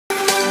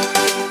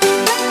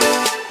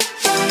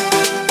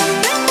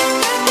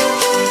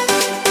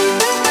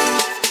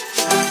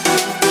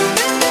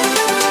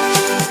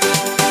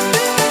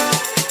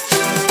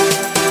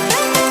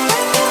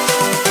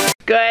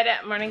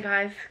morning,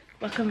 guys.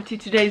 Welcome to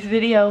today's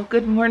video.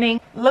 Good morning.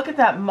 Look at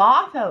that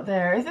moth out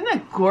there. Isn't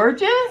it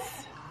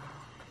gorgeous?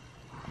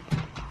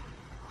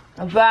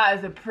 That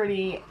is a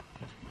pretty...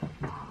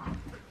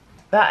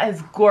 That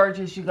is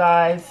gorgeous, you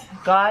guys.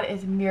 God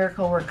is a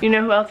miracle worker. You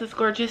know who else is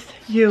gorgeous?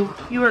 You.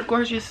 You are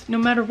gorgeous. No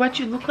matter what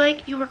you look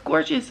like, you are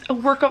gorgeous. A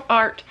work of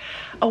art.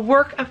 A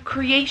work of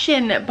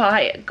creation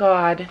by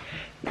God.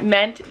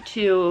 Meant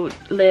to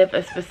live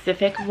a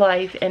specific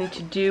life and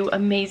to do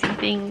amazing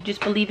things.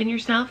 Just believe in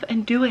yourself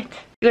and do it.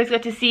 You guys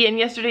got to see in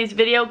yesterday's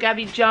video,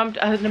 Gabby jumped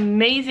an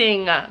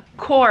amazing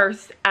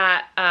course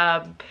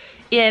at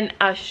in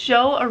a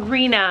show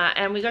arena,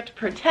 and we got to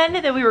pretend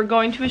that we were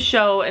going to a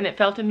show, and it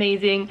felt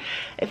amazing.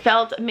 It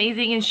felt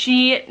amazing, and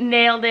she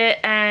nailed it,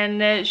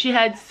 and she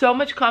had so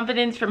much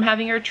confidence from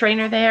having her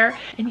trainer there.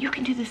 And you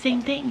can do the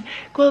same thing.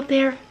 Go out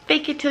there,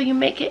 fake it till you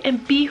make it,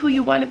 and be who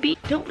you want to be.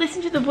 Don't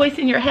listen to the voice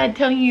in your head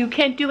telling you you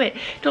can't do it.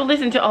 Don't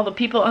listen to all the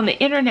people on the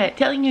internet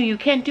telling you you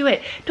can't do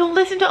it. Don't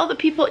listen to all the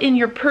people in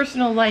your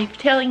personal life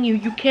telling you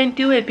you can't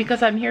do it,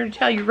 because I'm here to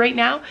tell you right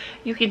now,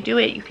 you can do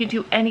it. You can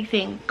do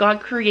anything. God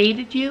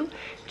created you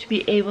to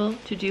be able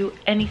to do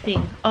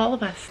anything. All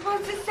of us.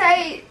 Supposed to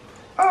say,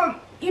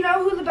 you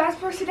know who the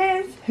best person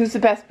is? Who's the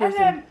best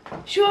person? And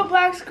then show a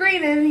black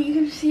screen and you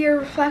can see your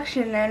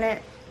reflection in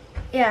it.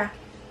 Yeah.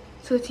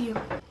 So it's you.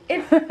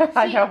 If,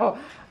 I know.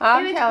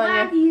 I'm if it's telling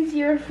black, you see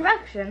your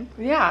reflection.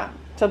 Yeah.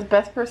 So the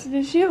best person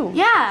is you.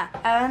 Yeah.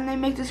 And they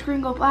make the screen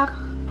go black.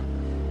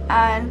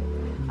 And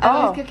I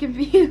always get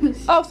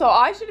confused. Oh, so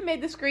I should have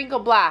made the screen go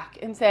black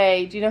and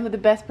say, do you know who the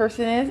best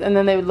person is? And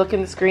then they would look in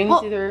the screen and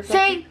see the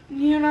reflection. Say,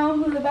 you know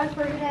who the best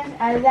person is?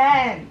 And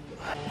then.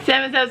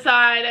 Sam is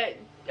outside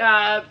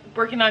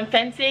working on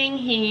fencing.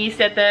 He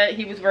said that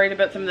he was worried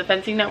about some of the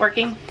fencing not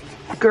working.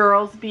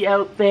 Girls be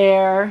out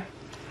there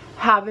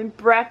having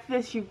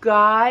breakfast, you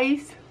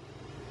guys.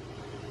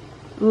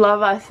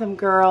 Love us some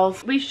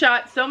girls. We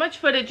shot so much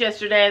footage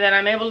yesterday that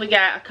I'm able to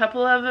get a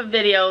couple of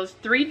videos,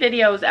 3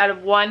 videos out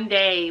of one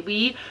day.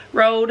 We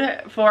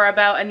rode for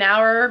about an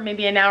hour,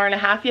 maybe an hour and a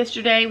half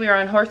yesterday. We were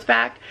on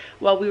horseback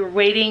while we were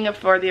waiting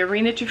for the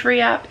arena to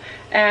free up,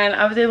 and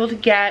I was able to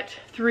get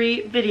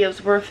 3 videos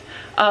worth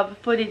of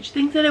footage,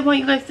 things that I want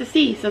you guys to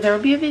see. So there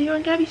will be a video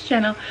on Gabby's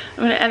channel.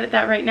 I'm gonna edit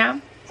that right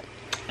now.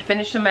 I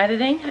finished some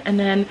editing, and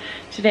then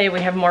today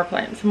we have more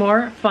plans,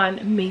 more fun,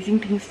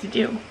 amazing things to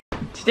do.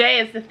 Today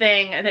is the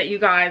thing that you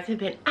guys have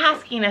been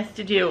asking us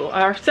to do,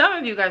 or some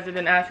of you guys have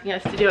been asking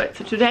us to do it.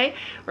 So today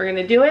we're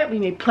gonna do it. We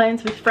made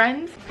plans with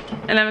friends,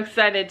 and I'm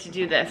excited to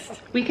do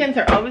this. Weekends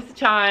are always the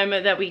time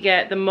that we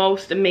get the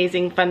most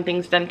amazing fun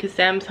things done, because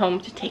Sam's home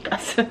to take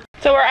us.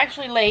 So we're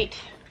actually late.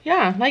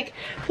 Yeah, like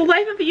the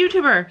life of a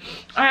YouTuber.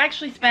 I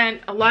actually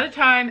spent a lot of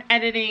time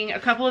editing a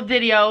couple of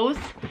videos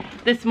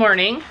this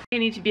morning. We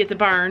need to be at the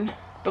barn,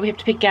 but we have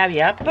to pick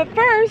Gabby up. But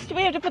first,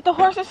 we have to put the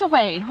horses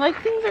away.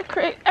 Like, things are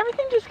crazy.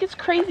 Everything just gets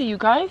crazy, you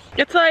guys.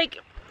 It's like,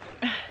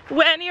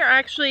 when you're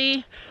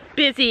actually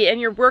busy and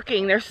you're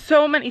working, there's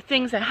so many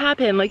things that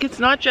happen. Like, it's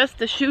not just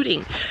the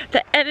shooting.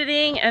 The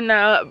editing and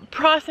the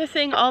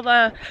processing, all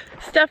the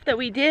stuff that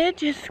we did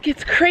just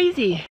gets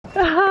crazy.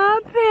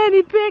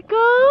 Penny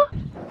Pickle.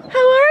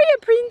 How are you,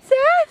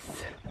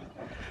 princess?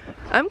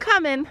 I'm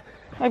coming.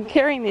 I'm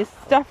carrying this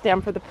stuff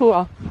down for the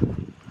pool.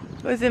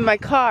 It was in my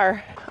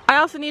car. I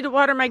also need to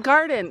water my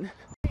garden.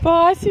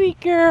 Bye, sweet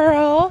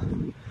girl.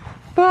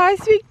 Bye,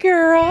 sweet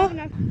girl.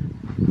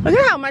 Look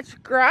at how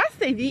much grass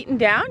they've eaten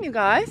down, you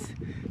guys.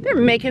 They're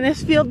making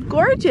this field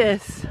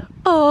gorgeous.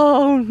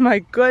 Oh my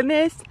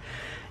goodness.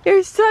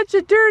 You're such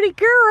a dirty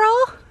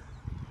girl.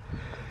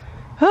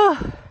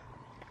 Oh.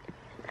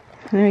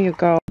 There you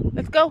go.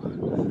 Let's go.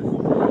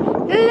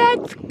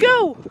 Let's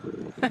go.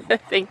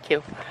 Thank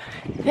you.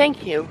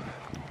 Thank you.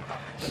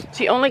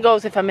 She only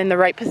goes if I'm in the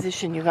right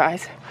position, you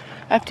guys.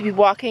 I have to be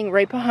walking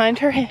right behind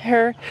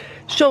her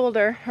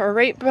shoulder, or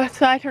right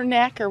beside her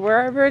neck, or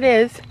wherever it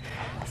is.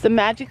 It's the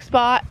magic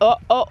spot. Oh,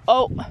 oh,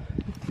 oh.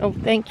 Oh,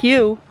 thank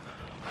you.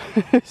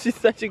 She's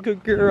such a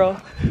good girl.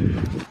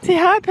 Say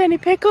hi, Penny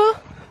Pickle.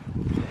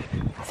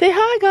 Say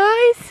hi,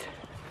 guys.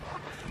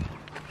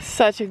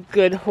 Such a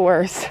good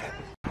horse.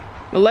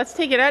 Well, let's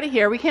take it out of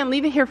here. We can't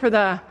leave it here for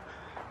the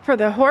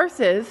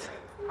horses.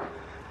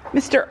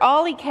 Mr.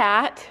 Ollie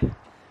Cat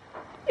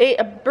ate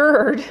a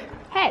bird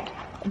head.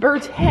 A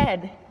bird's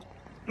head.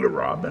 A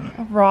robin.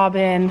 A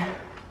robin.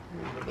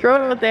 Throw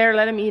it out there,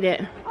 let him eat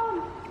it.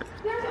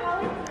 There's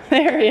Ollie.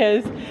 There he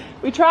is.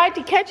 We tried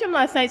to catch him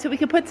last night so we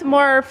could put some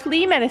more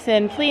flea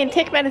and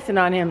tick medicine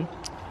on him.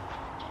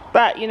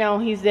 But, you know,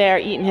 he's there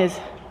eating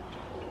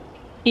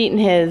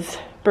his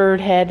bird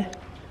head.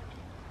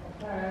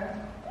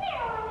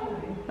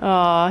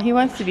 Aw, he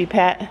wants to be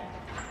pet.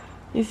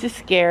 He's just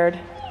scared.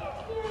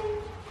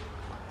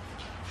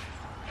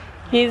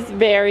 He's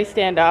very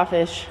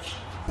standoffish.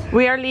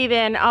 We are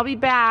leaving. I'll be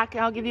back.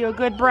 I'll give you a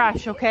good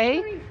brush, okay?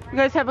 You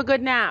guys have a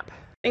good nap.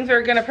 Things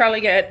are gonna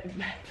probably get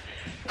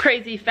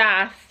crazy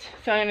fast.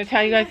 So I'm gonna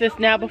tell you guys this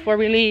now before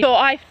we leave. So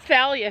I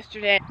fell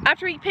yesterday.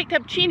 After we picked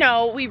up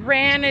Chino, we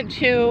ran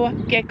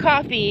to get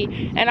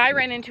coffee, and I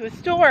ran into a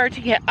store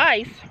to get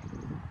ice.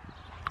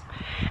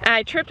 and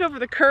I tripped over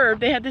the curb.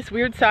 They had this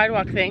weird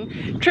sidewalk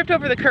thing. Tripped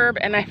over the curb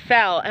and I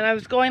fell, and I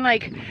was going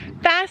like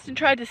fast and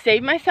tried to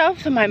save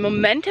myself, so my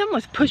momentum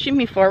was pushing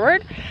me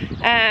forward,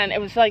 and it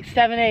was like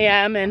 7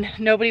 a.m. and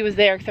nobody was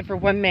there except for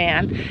one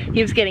man.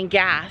 He was getting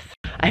gas.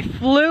 I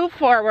flew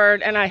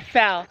forward and I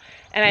fell,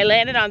 and I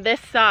landed on this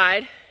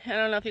side. I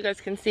don't know if you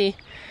guys can see.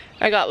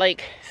 I got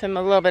like a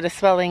little bit of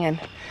swelling and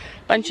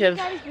bunch of,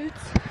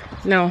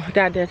 no,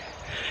 Dad did.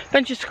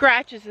 Bunch of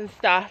scratches and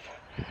stuff.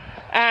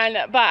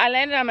 But I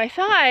landed on my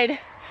side,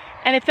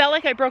 and it felt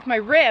like I broke my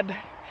rib,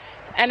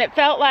 and it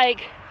felt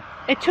like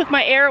it took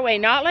my air away.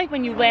 Not like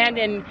when you land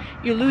and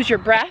you lose your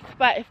breath,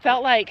 but it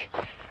felt like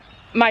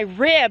my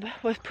rib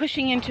was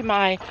pushing into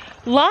my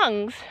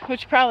lungs,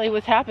 which probably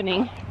was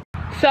happening.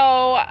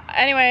 So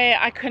anyway,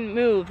 I couldn't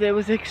move. It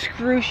was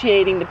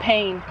excruciating, the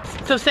pain.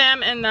 So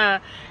Sam and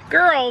the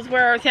girls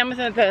Sam was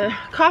at the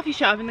coffee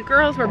shop, and the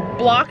girls were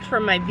blocked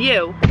from my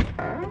view.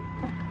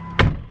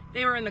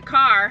 They were in the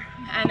car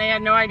and they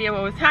had no idea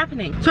what was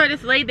happening. So I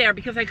just laid there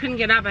because I couldn't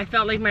get up. I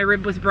felt like my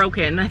rib was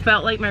broken. I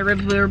felt like my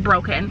ribs were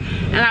broken.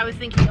 And I was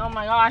thinking, oh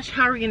my gosh,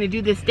 how are we gonna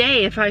do this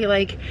day if I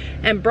like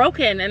am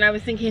broken? And I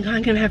was thinking,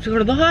 I'm gonna have to go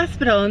to the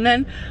hospital. And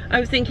then I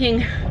was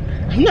thinking,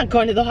 I'm not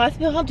going to the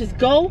hospital. I'll just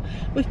go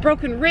with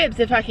broken ribs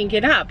if I can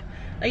get up.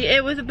 Like,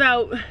 it was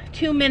about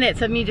 2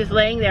 minutes of me just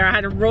laying there. I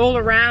had to roll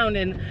around,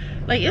 and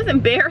like, it was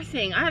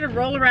embarrassing. I had to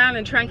roll around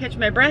and try and catch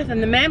my breath,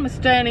 and the man was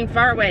standing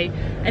far away,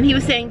 and he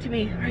was saying to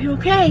me, are you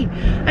okay?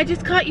 I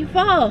just caught you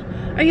fall.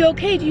 Are you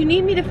okay? Do you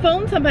need me to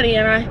phone somebody?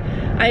 And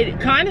I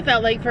kind of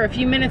felt like for a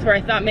few minutes where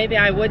I thought maybe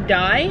I would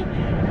die,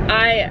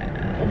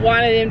 I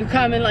wanted him to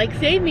come and like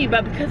save me,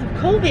 but because of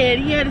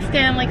COVID, he had to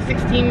stand like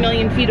 16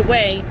 million feet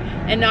away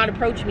and not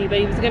approach me, but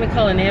he was gonna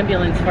call an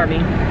ambulance for me.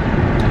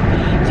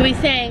 So he's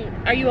saying,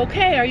 are you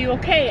okay? Are you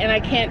okay? And I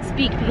can't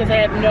speak because I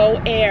have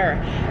no air,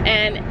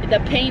 and the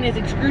pain is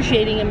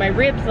excruciating in my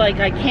ribs, like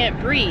I can't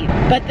breathe.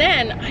 But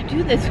then I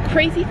do this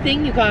crazy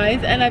thing, you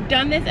guys, and I've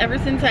done this ever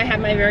since I had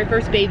my very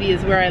first baby,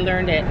 is where I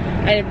learned it.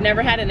 I have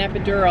never had an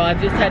epidural.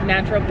 I've just had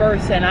natural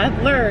births, and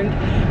I've learned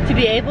to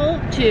be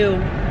able to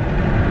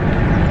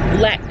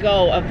let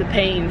go of the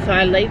pain. So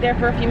I laid there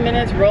for a few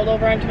minutes, rolled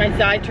over onto my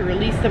side to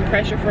release some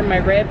pressure from my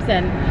ribs,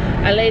 and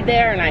I laid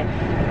there and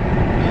I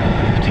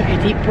took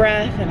a deep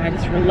breath and I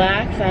just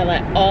relaxed. I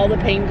let all the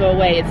pain go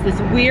away. It's this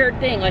weird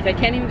thing, like I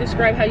can't even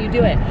describe how you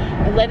do it.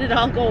 I let it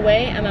all go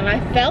away, and then I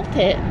felt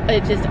it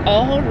just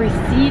all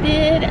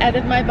receded out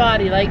of my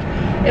body. Like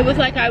it was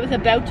like I was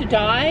about to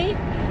die,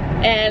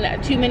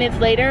 and 2 minutes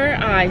later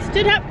I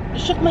stood up,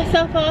 shook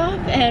myself off,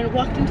 and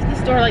walked into the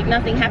store like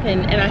nothing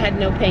happened, and I had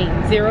no pain,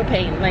 zero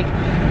pain. Like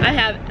I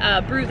have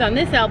a bruise on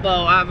this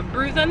elbow, I have a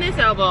bruise on this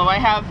elbow, I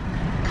have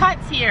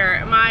cuts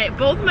here.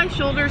 Both my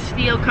shoulders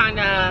feel kind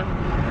of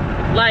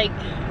like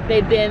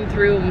they've been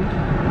through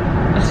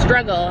a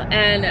struggle,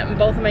 and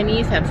both of my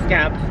knees have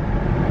scabs.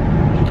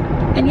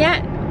 And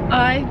yet,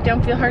 I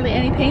don't feel hardly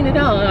any pain at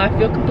all, and I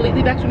feel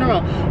completely back to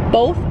normal.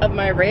 Both of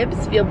my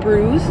ribs feel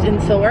bruised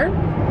and sore,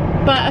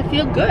 but I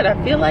feel good.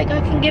 I feel like I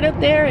can get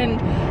out there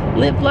and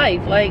live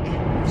life. Like,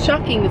 it's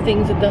shocking the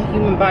things that the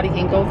human body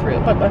can go through.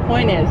 But my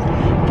point is,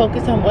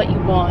 focus on what you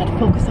want,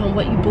 focus on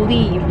what you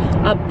believe.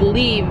 I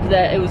believed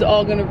that it was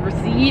all gonna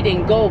recede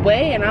and go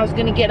away, and I was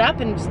gonna get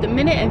up in just a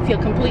minute and feel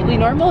completely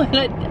normal,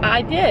 and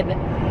I did.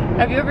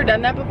 Have you ever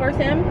done that before,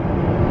 Sam?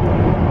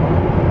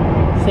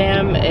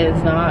 Sam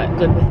is not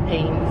good with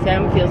pain.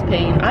 Sam feels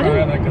pain. I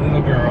don't. Like a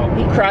little girl.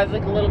 He cries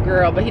like a little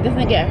girl, but he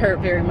doesn't get hurt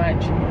very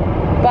much.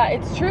 But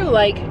it's true,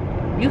 like,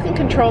 you can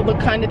control the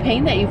kind of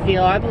pain that you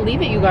feel. I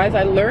believe it, you guys.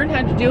 I learned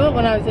how to do it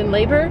when I was in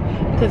labor,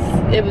 because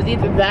it was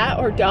either that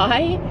or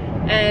die,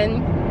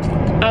 and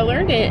I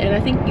learned it, and I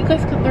think you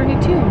guys could learn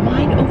it too.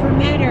 Mind over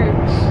matter.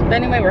 But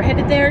anyway, we're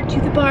headed there to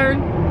the barn,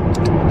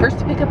 first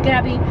to pick up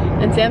Gabby,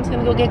 and Sam's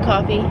gonna go get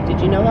coffee. Did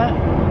you know that?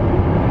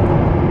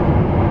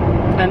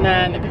 And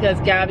then, because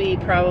Gabby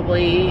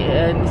probably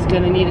is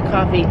gonna need a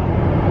coffee.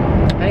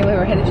 Anyway,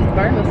 we're headed to the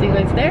barn. We'll see you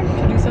guys there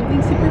to do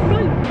something super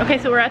fun. Okay,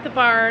 so we're at the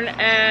barn,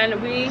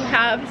 and we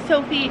have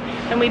Sophie,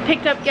 and we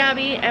picked up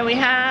Gabby, and we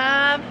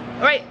have,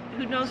 all right,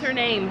 who knows her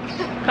name?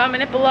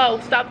 Comment it below.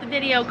 Stop the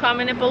video,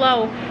 comment it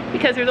below,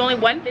 because there's only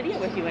one video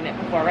with you in it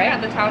before, right? Yeah,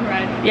 the town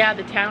ride. Yeah,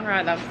 the town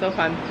ride. That was so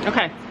fun.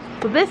 Okay,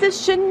 so this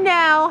is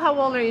Chanel. How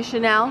old are you,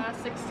 Chanel?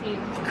 16.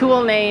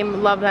 Cool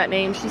name. Love that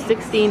name. She's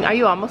 16. Are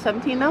you almost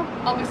 17 though?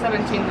 I'll be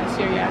 17 this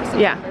year, yeah.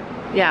 September. Yeah.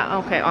 Yeah,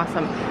 okay,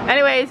 awesome.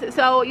 Anyways,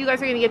 so you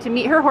guys are gonna get to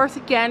meet her horse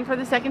again for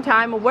the second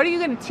time. What are you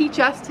gonna teach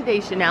us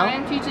today, Chanel? I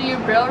am teaching you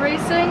barrel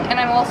racing, and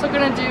I'm also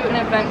gonna do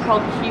an event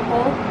called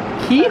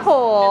Keyhole.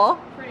 Keyhole?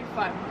 It's pretty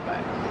fun,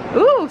 but.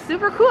 Ooh,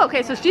 super cool.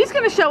 Okay, so she's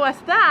gonna show us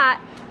that.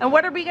 And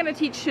what are we gonna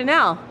teach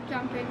Chanel?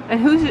 Jumping.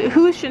 And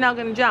who's Chanel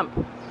gonna jump?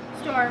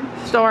 Storm.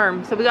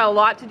 Storm. So we got a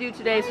lot to do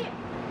today.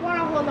 I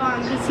wanna hold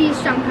on, because he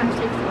sometimes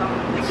takes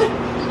long.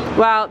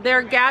 Well,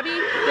 you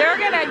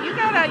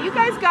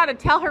guys gotta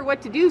tell her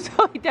what to do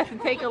so it doesn't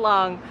take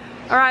long.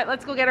 All right,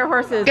 let's go get our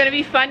horses. It's gonna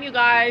be fun, you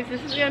guys.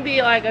 This is gonna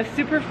be like a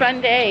super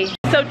fun day.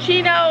 So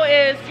Chino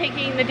is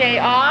taking the day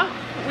off.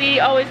 we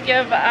always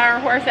give our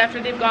horse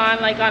after they've gone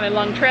like on a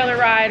long trailer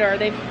ride, or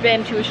they've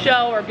been to a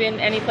show or been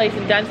any place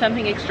and done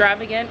something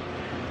extravagant.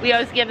 We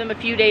always give them a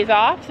few days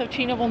off, so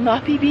Chino will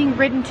not be being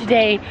ridden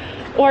today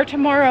or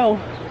tomorrow.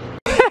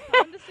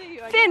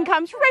 Finn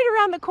comes right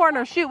around the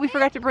corner. Shoot, we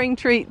forgot to bring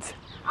treats.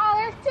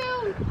 Oh,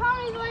 there's 2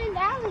 ponies laying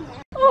down in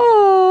there.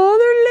 Oh,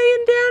 they're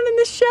laying down in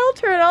the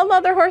shelter and all the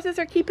other horses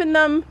are keeping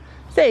them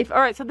safe. All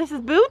right, so this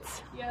is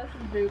Boots? Yeah, this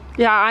is Boots.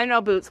 Yeah, I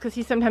know Boots because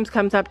he sometimes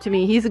comes up to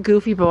me. He's a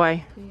goofy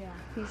boy. Yeah,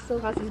 he still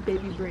has his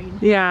baby brain.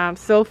 Yeah,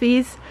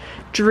 Sophie's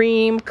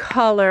dream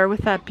color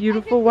with that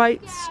beautiful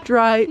white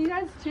stripe. He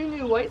has 2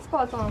 new white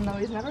spots on him though.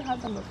 He's never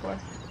had them before.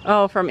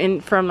 Oh, from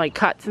like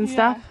cuts and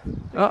stuff?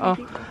 Uh-oh.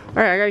 All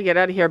right, I gotta get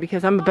out of here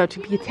because I'm about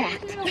to be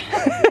attacked.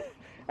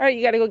 All right,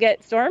 you gotta go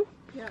get Storm?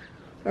 Yeah.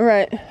 All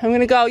right, I'm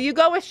gonna go. You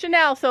go with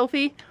Chanel,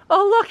 Sophie.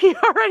 Oh, look, he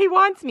already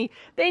wants me.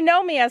 They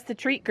know me as the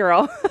treat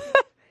girl.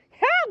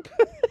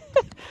 Help!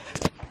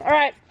 All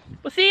right,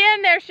 we'll see you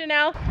in there,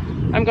 Chanel.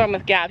 I'm going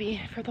with Gabby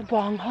for the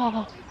long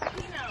haul.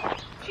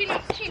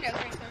 Chino's right there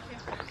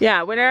too.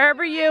 Yeah,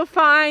 whenever you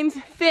find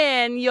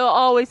Finn, you'll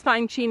always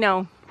find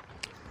Chino.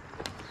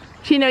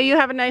 Chino, you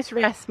have a nice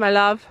rest, my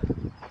love.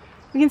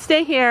 We can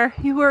stay here.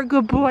 You were a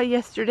good boy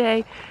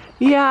yesterday.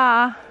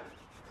 Yeah.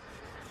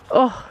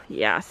 Oh,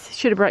 yes.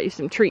 Should have brought you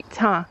some treats,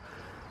 huh?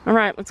 All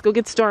right, let's go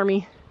get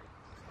Stormy.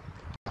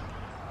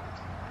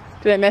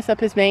 Did I mess up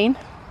his mane?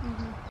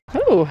 Mm-hmm.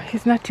 Oh,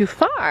 he's not too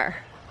far.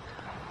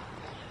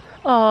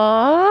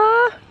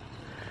 Aww.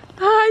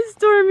 Hi,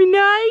 Stormy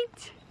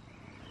Night.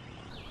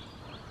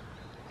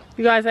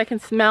 You guys, I can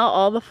smell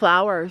all the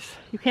flowers.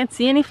 You can't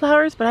see any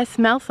flowers, but I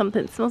smell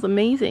something. It smells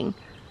amazing.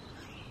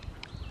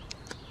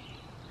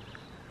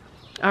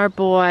 Our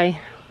boy.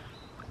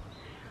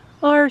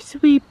 Our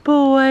sweet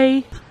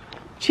boy.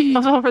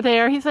 Chino's over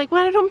there. He's like,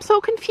 "What? I'm so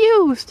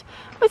confused.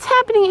 What's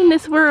happening in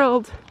this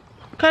world?"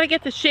 Gotta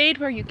get the shade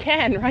where you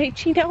can, right,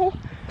 Chino?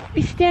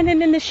 Be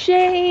standing in the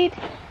shade.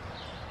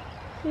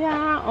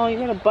 Yeah. Oh, you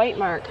got a bite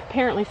mark.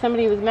 Apparently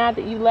somebody was mad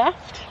that you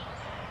left.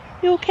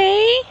 You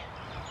okay?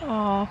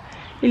 Oh.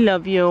 I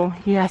love you.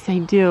 Yes, I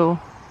do.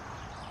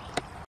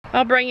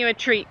 I'll bring you a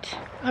treat.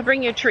 I'll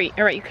bring you a treat.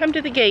 All right, you come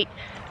to the gate.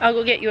 I'll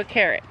go get you a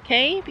carrot,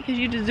 okay? Because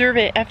you deserve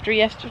it after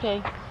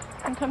yesterday.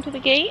 And come to the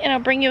gate and I'll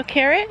bring you a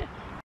carrot.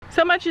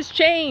 So much has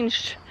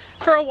changed.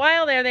 For a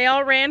while there, they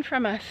all ran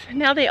from us.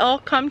 Now they all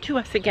come to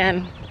us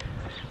again.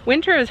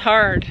 Winter is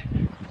hard.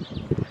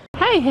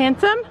 Hey,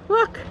 handsome.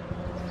 Look.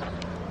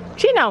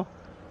 Chino.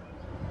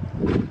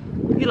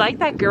 You like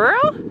that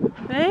girl?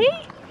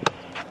 Hey?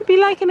 You be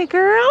liking a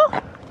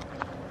girl?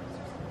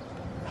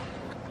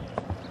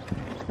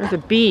 There's a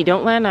bee.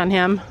 Don't land on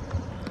him.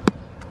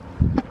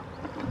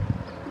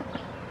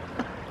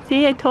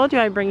 See, I told you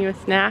I'd bring you a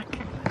snack.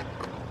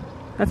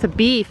 That's a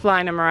bee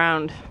flying him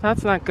around.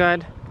 That's not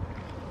good.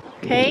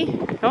 Okay,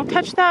 don't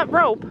touch that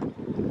rope.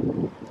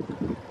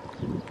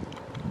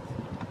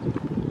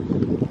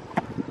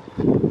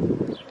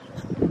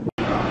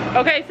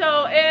 Okay,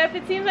 so if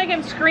it seems like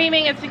I'm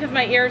screaming, it's because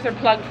my ears are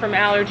plugged from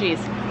allergies.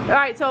 All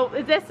right, so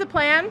is this the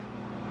plan?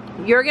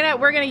 We're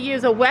gonna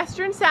use a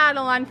Western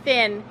saddle on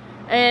Finn,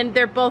 and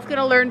they're both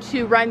gonna learn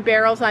to run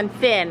barrels on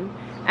Finn.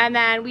 And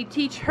then we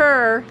teach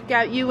her,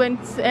 you and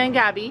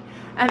Gabby,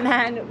 and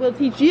then we'll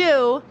teach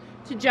you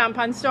to jump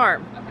on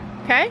Storm.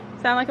 Okay?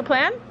 Sound like a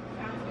plan?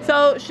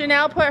 So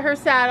Chanel put her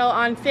saddle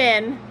on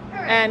Finn,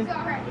 and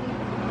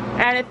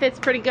it fits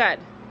pretty good.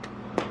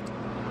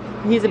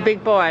 He's a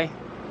big boy.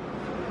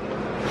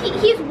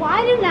 He's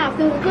wide enough,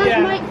 the goods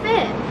might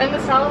fit. And the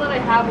saddle that I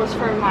had was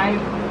for my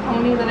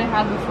pony that I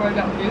had before I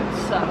got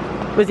Boots,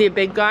 so. Was he a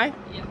big guy?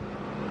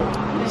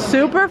 Yeah.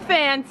 Super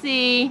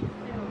fancy.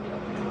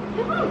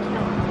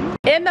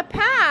 In the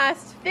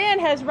past, Finn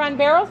has run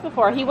barrels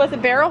before. He was a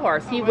barrel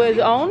horse. He was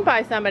owned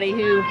by somebody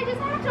who... I just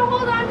have to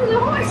hold on to the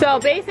horse. So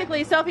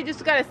basically, Sophie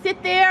just got to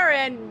sit there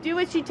and do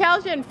what she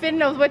tells you, and Finn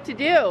knows what to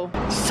do.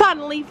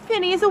 Suddenly,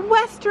 Finny is a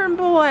Western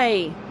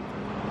boy.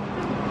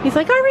 He's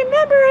like, I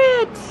remember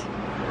it.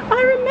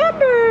 I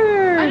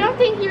remember. I don't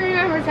think he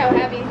remembers how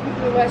heavy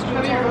the Western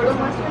Have you saddle heard of is.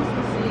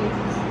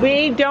 Westerns?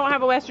 We don't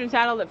have a Western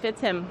saddle that fits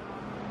him.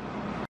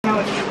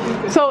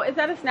 So is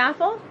that a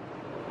snaffle?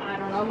 I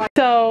don't know.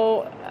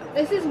 So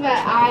This is what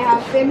I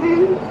have Finn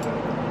in.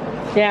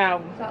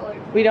 yeah,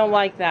 we don't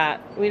like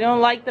that. We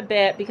don't like the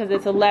bit because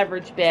it's a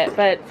leverage bit.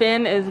 But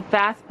Finn is a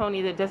fast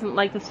pony that doesn't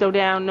like to slow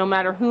down no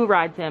matter who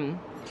rides him.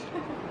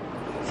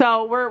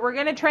 So we're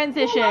gonna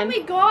transition. Well, when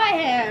we got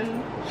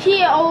him,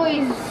 he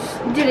always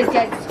did a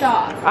dead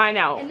stop. I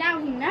know. And now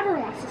he never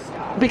wants to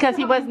stop. Because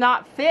he was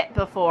not fit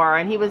before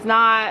and he was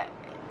not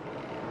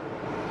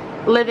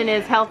living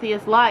his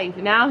healthiest life.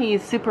 Now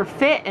he's super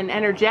fit and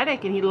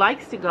energetic and he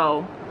likes to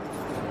go.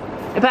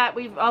 But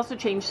we've also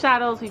changed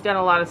saddles. We've done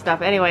a lot of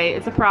stuff. Anyway,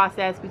 it's a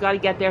process. We got to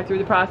get there through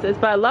the process.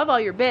 But I love all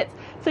your bits.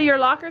 So your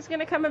locker's going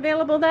to come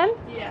available then?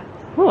 Yeah.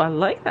 Oh, I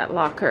like that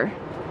locker.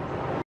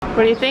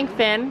 What do you think,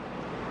 Finn?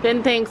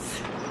 Finn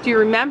thinks, do you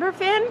remember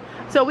Finn?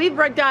 So we've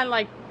done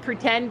like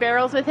pretend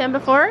barrels with him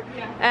before,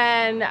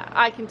 and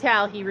I can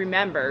tell he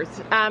remembers.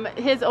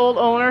 His old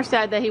owner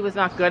said that he was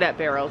not good at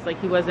barrels, like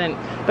he wasn't,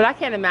 but I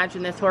can't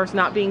imagine this horse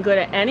not being good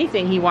at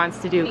anything he wants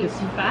to do,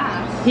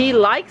 because he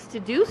likes to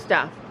do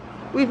stuff.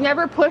 We've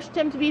never pushed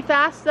him to be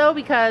fast though,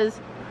 because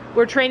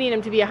we're training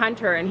him to be a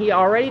hunter, and he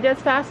already does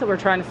fast, so we're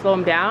trying to slow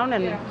him down.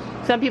 And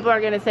some people are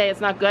going to say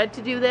it's not good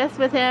to do this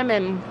with him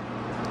and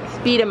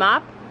speed him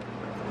up,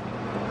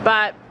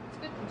 but It's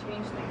good to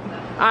change things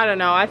up. I don't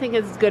know. I think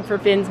it's good for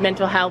Finn's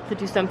mental health to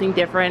do something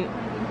different.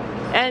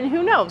 And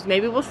who knows,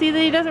 maybe we'll see that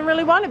he doesn't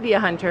really want to be a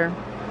hunter.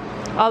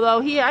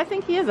 Although I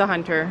think he is a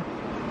hunter.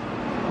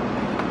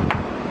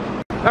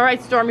 All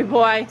right, Stormy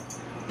boy,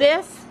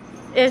 this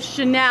is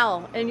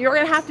Chanel, and you're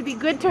gonna have to be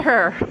good to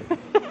her.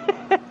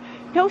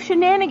 No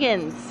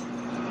shenanigans,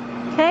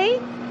 okay?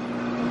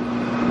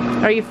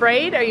 Are you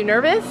afraid? Are you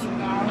nervous?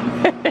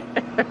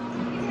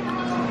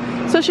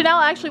 So Chanel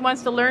actually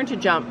wants to learn to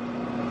jump.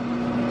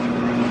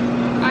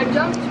 I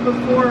jumped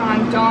before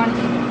on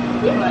donkey,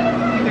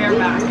 but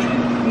bareback.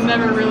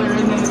 Never really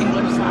ridden an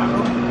English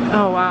saddle.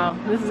 Oh wow,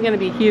 this is gonna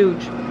be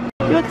huge.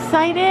 You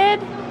excited?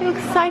 You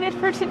excited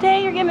for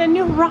today? You're getting a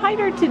new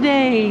rider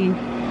today.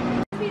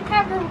 We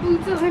have our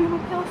boots and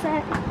hotel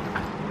set.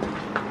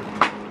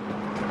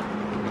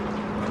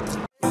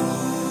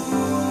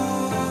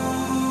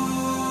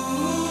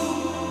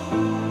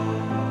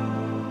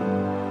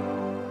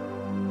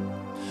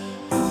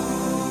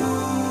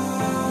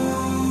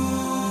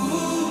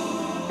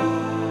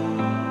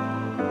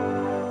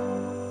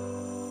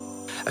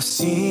 I've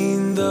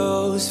seen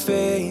those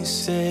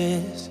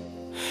faces,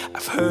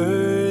 I've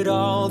heard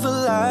all the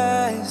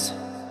lies,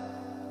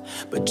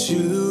 but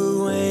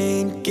you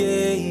ain't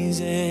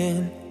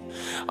gazing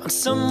on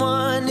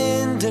someone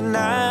in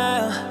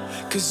denial.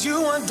 'Cause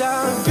you want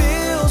dollar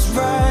bills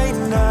right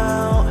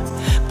now,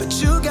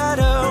 but you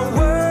gotta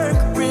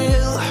work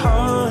real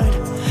hard.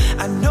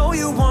 I know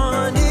you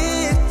want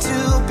it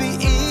to be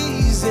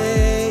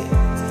easy,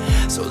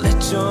 so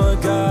let your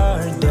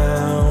guard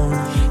down.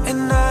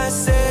 And I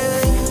say,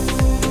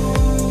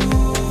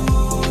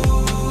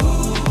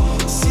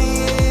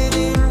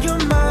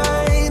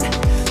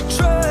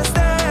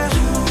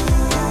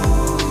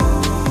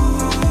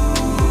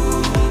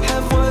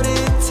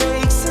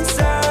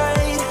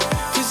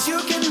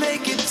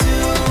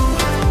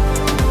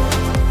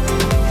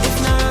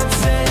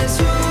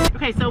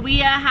 so we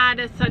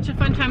had such a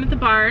fun time at the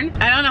barn.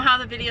 I don't know how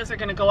the videos are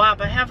gonna go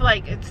up. I have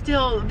like, it's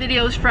still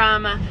videos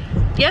from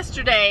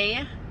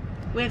yesterday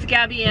with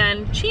Gabby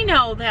and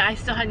Chino that I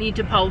still need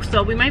to post.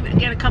 So we might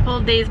get a couple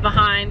of days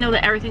behind. I know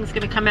that everything's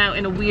gonna come out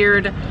in a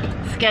weird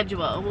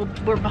schedule.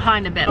 We're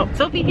behind a bit. Oh,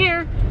 Sophie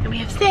here, and we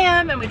have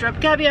Sam, and we dropped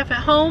Gabby off at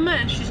home,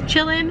 and she's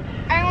chilling.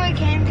 I only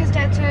came because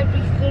Dad said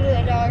we could go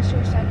to the dollar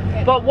store so I could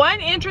get. But one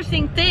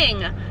interesting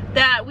thing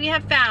that we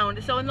have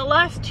found, so in the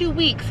last 2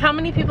 weeks, how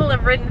many people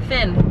have ridden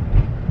Finn?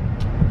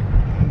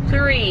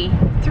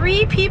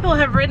 Three people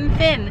have ridden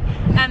Finn,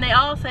 and they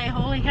all say,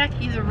 holy heck,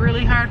 he's a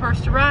really hard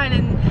horse to ride,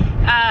 and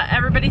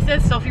everybody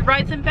says Sophie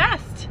rides him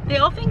best. They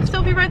all think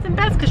Sophie rides him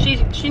best because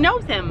she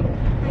knows him.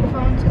 My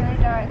phone's gonna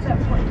die, it's at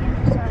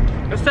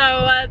 14%.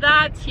 So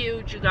that's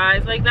huge, you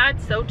guys. Like,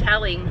 that's so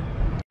telling.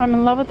 I'm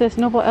in love with this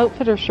Noble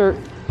Outfitter shirt.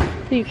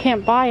 You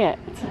can't buy it.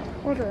 It's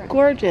Order it.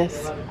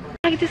 gorgeous.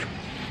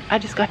 I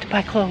just got to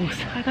buy clothes.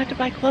 I got to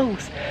buy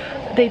clothes.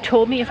 They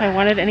told me if I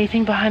wanted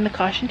anything behind the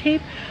caution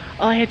tape,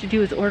 all I had to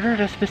do is order it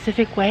a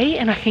specific way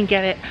and I can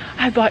get it.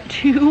 I bought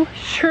 2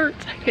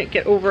 shirts. I can't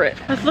get over it.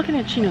 I was looking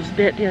at Chino's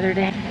bit the other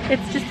day.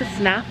 It's just a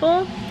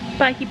snaffle,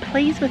 but he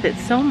plays with it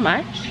so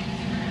much.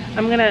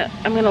 I'm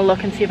gonna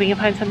look and see if we can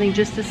find something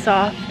just as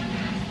soft,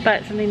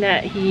 but something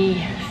that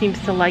he seems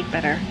to like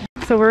better.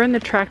 So we're in the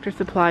Tractor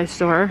Supply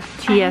store,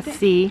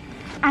 TSC.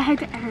 I had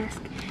to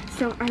ask,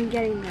 so I'm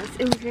getting this.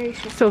 It was very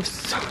stressful.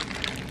 So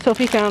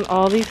Sophie found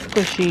all these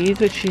squishies,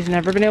 which she's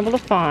never been able to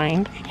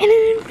find. And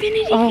an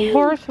infinity A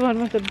horse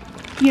one with a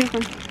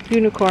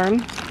unicorn.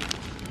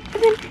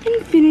 And then an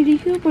infinity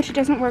hoop, which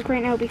doesn't work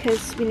right now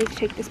because we need to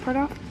take this part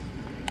off.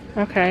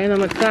 Okay, and then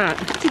what's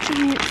that? It's a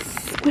giant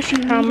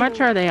squishy How needle. much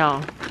are they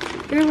all?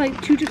 They're like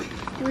 $2 to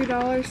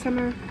 $3. Some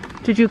are.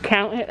 Did you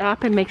count it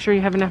up and make sure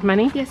you have enough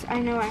money? Yes, I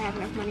know I have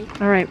enough money.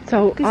 All right,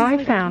 so I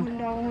like found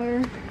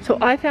 $1.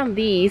 I found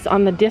these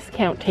on the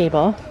discount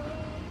table.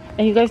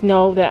 And you guys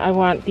know that I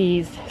want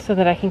these so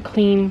that I can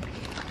clean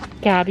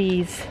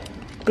Gabby's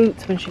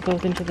boots when she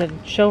goes into the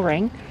show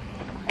ring.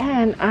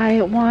 And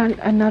I want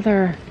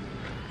another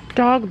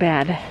dog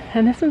bed.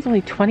 And this one's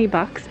only 20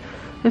 bucks.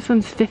 This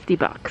one's 50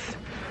 bucks.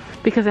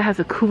 Because it has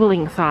a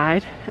cooling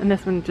side. And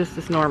this one just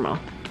is normal.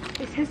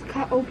 It says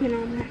cut open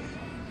on this.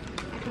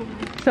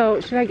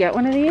 So should I get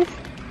one of these?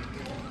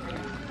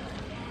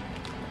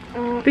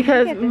 You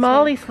Because can get this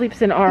Molly one.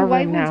 sleeps in our The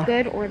white room now. one's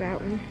good or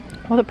that one?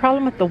 Well, the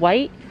problem with the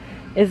white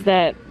is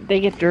that they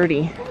get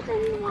dirty. Well,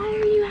 then why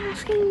are you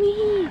asking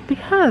me?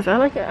 Because I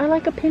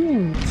like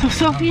opinions. So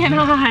Sophie and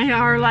I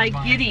are like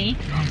giddy,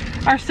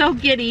 so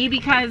giddy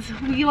because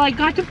we like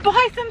got to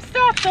buy some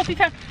stuff. Sophie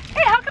said,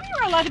 hey, how come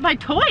you were allowed to buy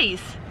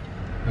toys?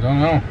 I don't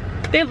know.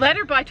 They let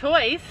her buy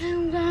toys.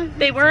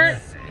 They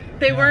weren't.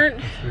 They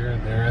weren't.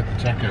 They're at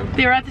the checkout.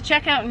 They were at the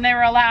checkout and they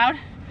were allowed.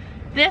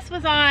 This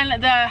was on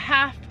the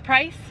half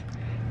price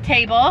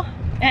table,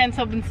 and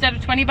so instead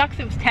of 20 bucks,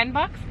 it was 10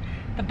 bucks.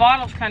 The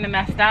bottle's kind of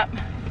messed up.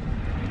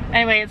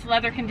 Anyway, it's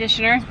leather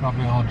conditioner. It's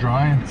probably all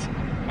dry.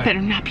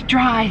 Better not be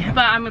dry.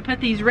 But I'm gonna put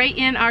these right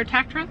in our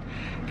tack trunk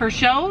for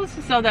shows,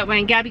 so that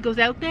when Gabby goes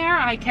out there,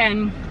 I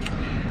can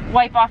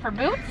wipe off her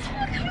boots.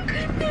 Look how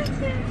good this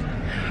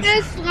is.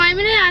 There's slime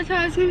in it. I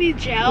thought it was gonna be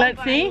gel.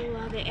 Let's see. I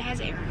love it. It has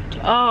air in it.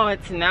 Oh,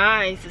 it's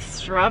nice. It's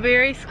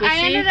strawberry squishy. I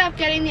ended up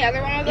getting the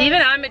other one of those.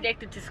 Even I'm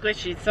addicted to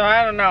squishies, so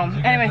I don't know.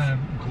 Anyways.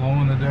 Glow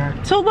in the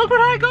dark. So look what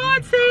I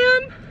got,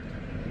 Sam.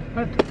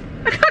 What?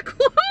 I got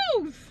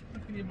clothes. How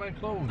can you buy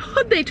clothes?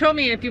 They told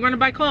me if you want to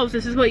buy clothes,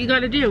 this is what you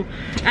got to do.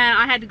 And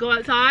I had to go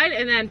outside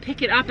and then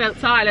pick it up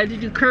outside. I had to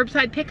do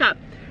curbside pickup.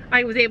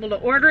 I was able to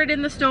order it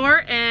in the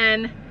store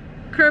and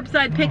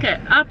curbside pick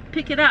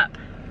it up.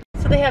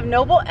 So they have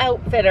Noble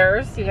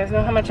Outfitters. You guys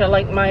know how much I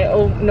like my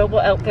old Noble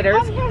Outfitters.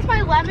 Oh, here's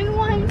my lemon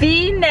one.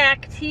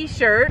 V-neck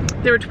t-shirt.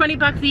 They were 20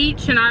 bucks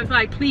each, and I was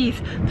like, please,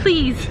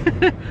 please.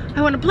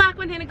 I want a black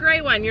one and a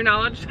gray one. You're not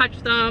allowed to touch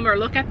them or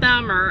look at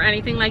them or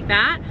anything like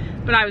that.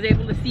 But I was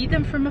able to see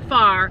them from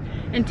afar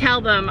and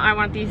tell them I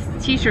want these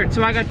t-shirts.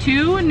 So I got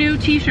 2 new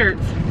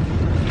t-shirts.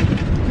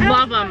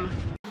 Love them.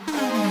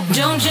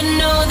 Don't you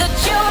know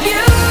that you're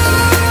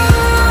beautiful?